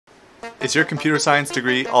Is your computer science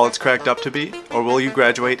degree all it's cracked up to be, or will you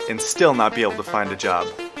graduate and still not be able to find a job?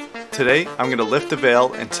 Today, I'm going to lift the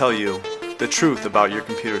veil and tell you the truth about your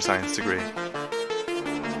computer science degree.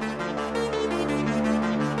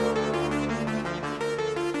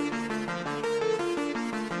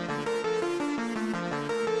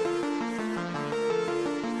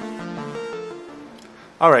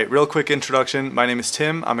 Alright, real quick introduction. My name is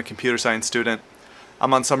Tim. I'm a computer science student.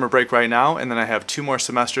 I'm on summer break right now, and then I have 2 more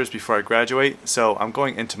semesters before I graduate, so I'm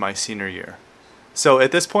going into my senior year. So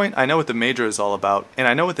at this point, I know what the major is all about, and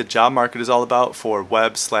I know what the job market is all about for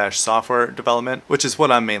web/software development, which is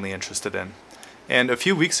what I'm mainly interested in. And a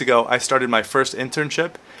few weeks ago, I started my first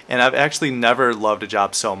internship, and I've actually never loved a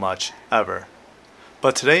job so much, ever.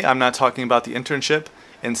 But today, I'm not talking about the internship.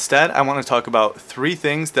 Instead, I want to talk about 3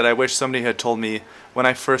 things that I wish somebody had told me when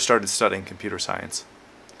I first started studying computer science.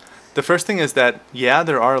 The first thing is that, yeah,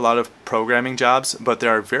 there are a lot of programming jobs, but there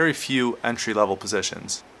are very few entry-level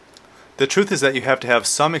positions. The truth is that you have to have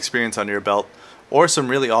some experience under your belt, or some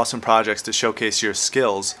really awesome projects to showcase your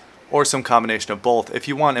skills, or some combination of both if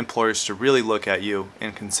you want employers to really look at you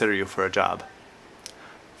and consider you for a job.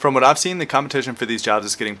 From what I've seen, the competition for these jobs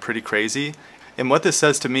is getting pretty crazy, and what this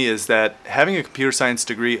says to me is that having a computer science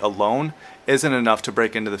degree alone isn't enough to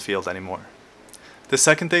break into the field anymore. The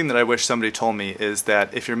second thing that I wish somebody told me is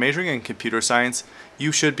that if you're majoring in computer science,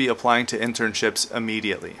 you should be applying to internships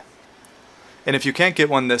immediately. And if you can't get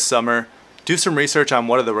one this summer, do some research on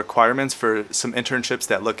what are the requirements for some internships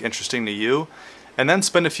that look interesting to you, and then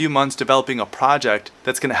spend a few months developing a project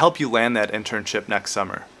that's going to help you land that internship next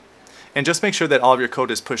summer. And just make sure that all of your code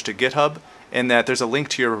is pushed to GitHub and that there's a link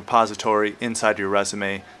to your repository inside your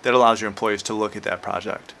resume that allows your employers to look at that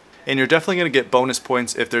project. And you're definitely going to get bonus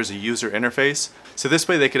points if there's a user interface, so this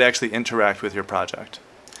way they could actually interact with your project.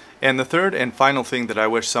 And the third and final thing that I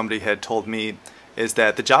wish somebody had told me is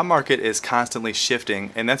that the job market is constantly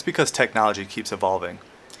shifting, and that's because technology keeps evolving.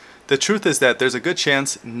 The truth is that there's a good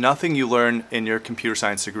chance nothing you learn in your computer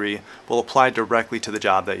science degree will apply directly to the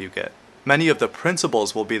job that you get. Many of the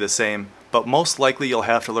principles will be the same, but most likely you'll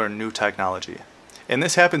have to learn new technology. And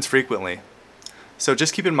this happens frequently. So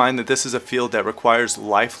just keep in mind that this is a field that requires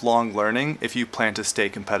lifelong learning if you plan to stay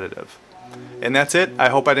competitive. And that's it. I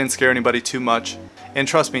hope I didn't scare anybody too much. And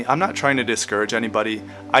trust me, I'm not trying to discourage anybody.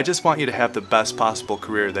 I just want you to have the best possible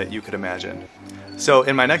career that you could imagine. So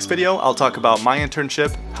in my next video, I'll talk about my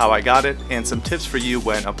internship, how I got it, and some tips for you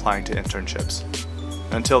when applying to internships.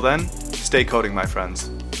 Until then, stay coding, my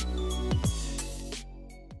friends.